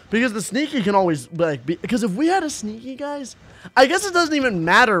 Because the sneaky can always, like, because if we had a sneaky, guys, I guess it doesn't even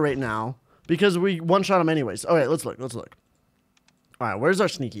matter right now because we one-shot them anyways. All right, let's look. All right, where's our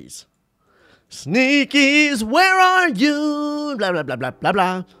sneakies? Sneakies, where are you? Blah, blah, blah, blah, blah,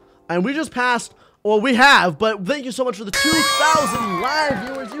 blah. And we just passed, well, we have, but thank you so much for the 2,000 live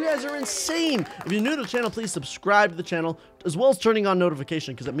viewers. You guys are insane. If you're new to the channel, please subscribe to the channel, as well as turning on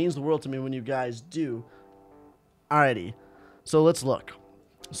notification, because it means the world to me when you guys do. Alrighty, so let's look.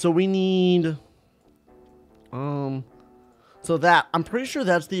 So we need, so that, I'm pretty sure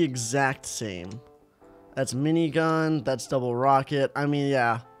that's the exact same. That's minigun, that's double rocket. I mean,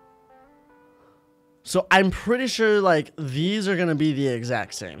 yeah. So I'm pretty sure, like, these are going to be the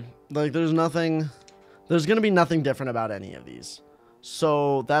exact same. Like, there's going to be nothing different about any of these.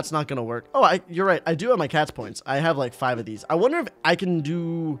 So that's not going to work. Oh, you're right. I do have my cat's points. I have, like, 5 of these. I wonder if I can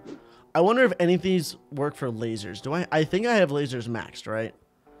do, I wonder if any of these work for lasers. I think I have lasers maxed, right?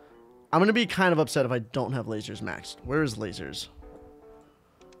 I'm going to be kind of upset if I don't have lasers maxed. Where is lasers?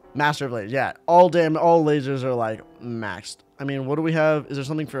 Master of lasers. Yeah, all lasers are, like, maxed. I mean, what do we have? Is there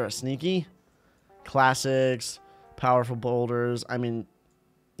something for a sneaky? Classics, powerful boulders. I mean,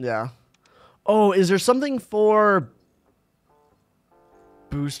 yeah. Oh, is there something for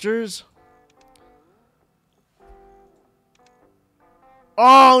boosters?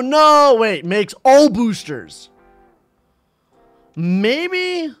 Oh, no. Wait, makes all boosters.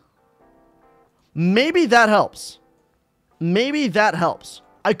 Maybe that helps. Maybe that helps.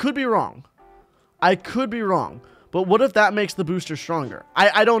 I could be wrong. But what if that makes the booster stronger?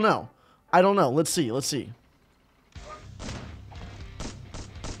 I don't know. Let's see.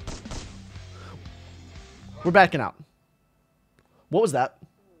 We're backing out. What was that?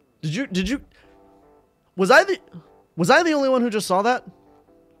 Was I the only one who just saw that?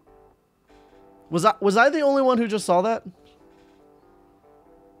 Was I the only one who just saw that?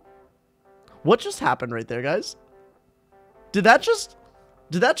 What just happened right there, guys? Did that just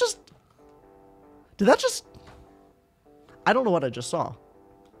I don't know what I just saw.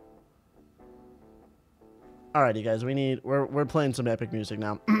 Alrighty, guys, we're playing some epic music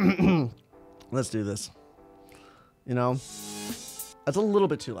now. Let's do this. You know, that's a little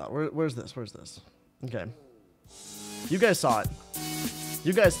bit too loud. Where's this? Okay, you guys saw it.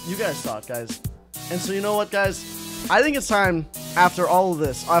 You guys saw it, guys. And so you know what, guys? I think it's time, after all of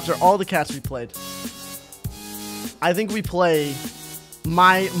this, after all the cats we played, I think we play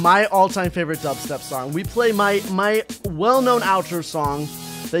my all-time favorite dubstep song. We play my well-known outro song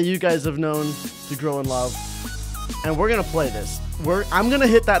that you guys have known to grow and love. And we're gonna play this. I'm gonna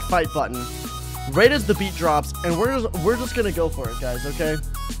hit that fight button right as the beat drops, and we're just gonna go for it, guys, okay?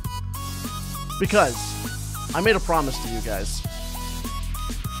 Because I made a promise to you guys.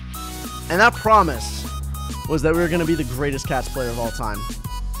 And that promise was that we were gonna be the greatest cats player of all time.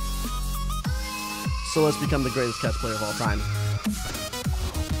 So let's become the greatest cats player of all time.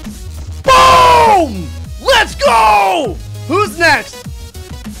 Boom! Let's go! Who's next?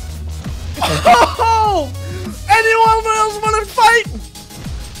 Oh! Anyone else want to fight?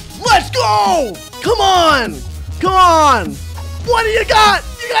 Let's go! Come on! What do you got?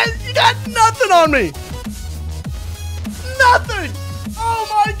 You got nothing on me! Nothing! Oh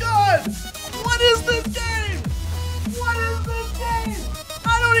my god! What is this game?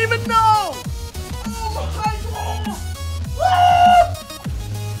 I don't even know! Oh my god! Ah!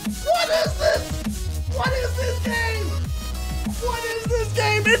 What is this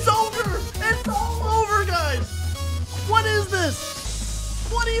game? It's over! It's all over, guys! What is this?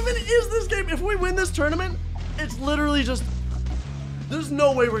 What even is this game? If we win this tournament, it's literally just... There's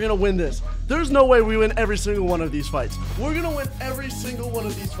no way we're gonna win this. There's no way we win every single one of these fights. We're gonna win every single one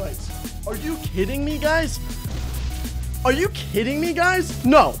of these fights. Are you kidding me, guys?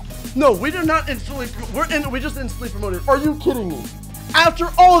 No, we did not instantly... We just instantly promoted. Are you kidding me? After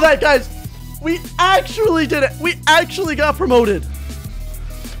all of that, guys, We actually did it. We actually got promoted.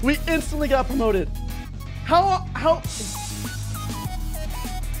 We instantly got promoted. How?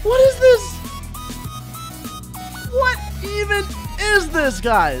 What is this? What even is this,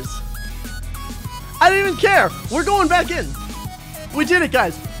 guys? I didn't even care. We're going back in. We did it,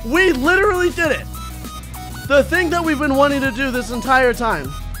 guys. We literally did it. The thing that we've been wanting to do this entire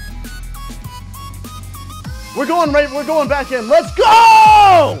time. We're going back in. Let's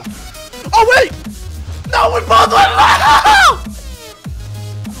go! Oh, wait! No, we both went.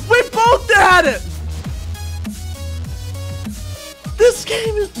 We both had it. This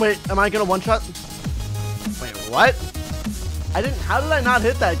game is. Wait, am I gonna one shot? Wait, what? How did I not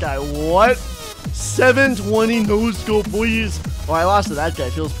hit that guy? What? 720 no scope, please. Oh, I lost to that guy.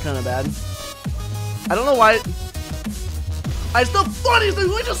 Feels kind of bad. I don't know why. I still thought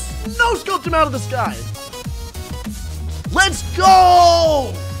we just no scoped him out of the sky. Let's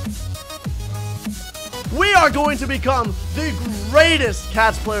go! We are going to become the greatest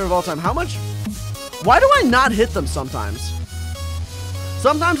Cats player of all time. How much? Why do I not hit them sometimes?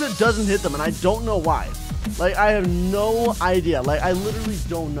 Sometimes it doesn't hit them, and I don't know why. Like, I have no idea. Like, I literally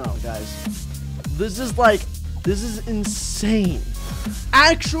don't know, guys. This is insane.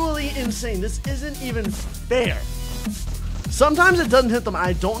 Actually insane. This isn't even fair. Sometimes it doesn't hit them, and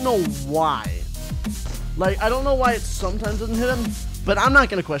I don't know why. Like, I don't know why it sometimes doesn't hit him, but I'm not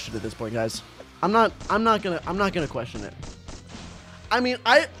gonna question it at this point, guys. I'm not gonna question it. I mean,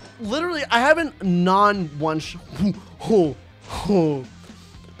 I haven't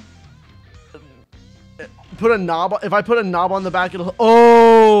put a knob. If I put a knob on the back, it'll.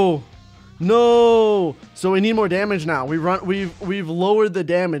 Oh no! So we need more damage now. We've lowered the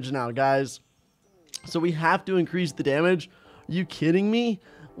damage now, guys. So we have to increase the damage. Are you kidding me?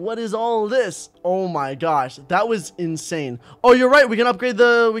 What is all this? Oh my gosh, that was insane. Oh, you're right. We can upgrade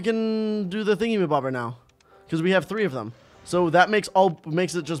we can do the thingy bobber now, because we have 3 of them. So that makes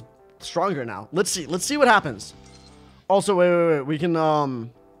it just stronger now. Let's see what happens. Also, wait. We can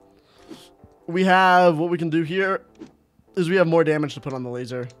what we can do here is we have more damage to put on the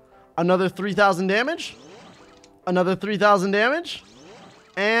laser. Another 3,000 damage. Another 3,000 damage.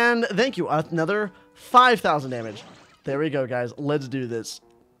 And thank you. Another 5,000 damage. There we go, guys. Let's do this.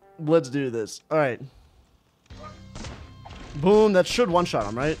 Let's do this. All right. Boom. That should one-shot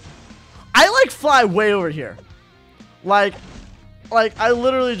him, right? I like fly way over here. Like I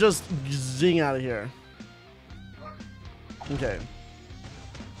literally just zing out of here. Okay.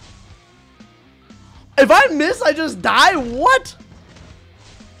 If I miss, I just die? What?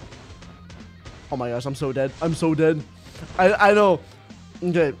 Oh my gosh, I'm so dead. I'm so dead. I know.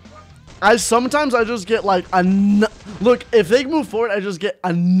 Okay. Sometimes I just get like look, if they move forward, I just get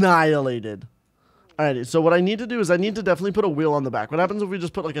annihilated. Alrighty, so what I need to do is I need to definitely put a wheel on the back. What happens if we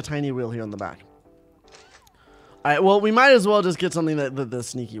just put like a tiny wheel here on the back? Alright, well, we might as well just get something the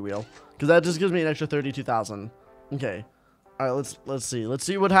sneaky wheel, because that just gives me an extra 32,000. Okay. Alright, let's see. Let's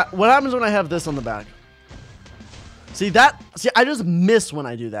see what happens when I have this on the back. See, I just miss when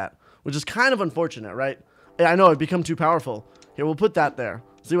I do that, which is kind of unfortunate, right? Yeah, I know, I've become too powerful. Here, we'll put that there.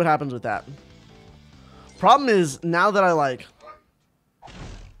 See what happens with that. Problem is, now that I liked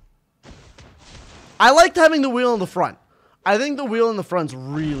having the wheel in the front. I think the wheel in the front's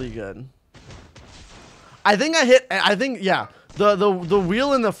really good. I think, yeah, the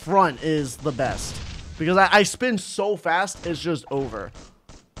wheel in the front is the best. Because I spin so fast, it's just over.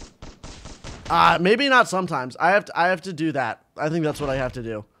 Maybe not sometimes. I have to do that. I think that's what I have to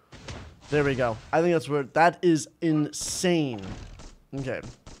do. There we go. I think that is insane. Okay.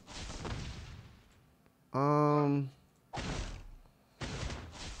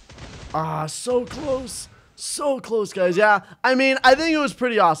 So close. So close, guys. Yeah. I mean, I think it was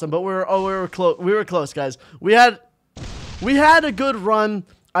pretty awesome, but we were close, guys. We had a good run.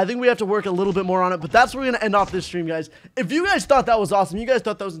 I think we have to work a little bit more on it, but that's where we're going to end off this stream, guys. If you guys thought that was awesome, you guys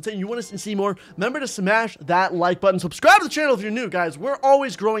thought that was insane, you want us to see more, remember to smash that like button. Subscribe to the channel if you're new, guys. We're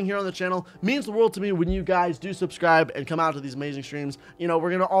always growing here on the channel. It means the world to me when you guys do subscribe and come out to these amazing streams. You know, we're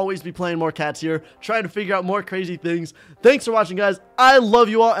going to always be playing more cats here, trying to figure out more crazy things. Thanks for watching, guys. I love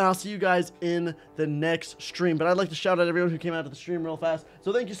you all, and I'll see you guys in the next stream. But I'd like to shout out everyone who came out to the stream real fast.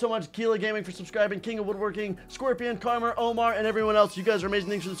 So thank you so much, Keela Gaming, for subscribing, King of Woodworking, Scorpion, Karmer, Omar, and everyone else. You guys are amazing.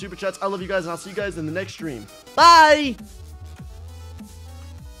 Thanks for the super chats. I love you guys, and I'll see you guys in the next stream. Bye!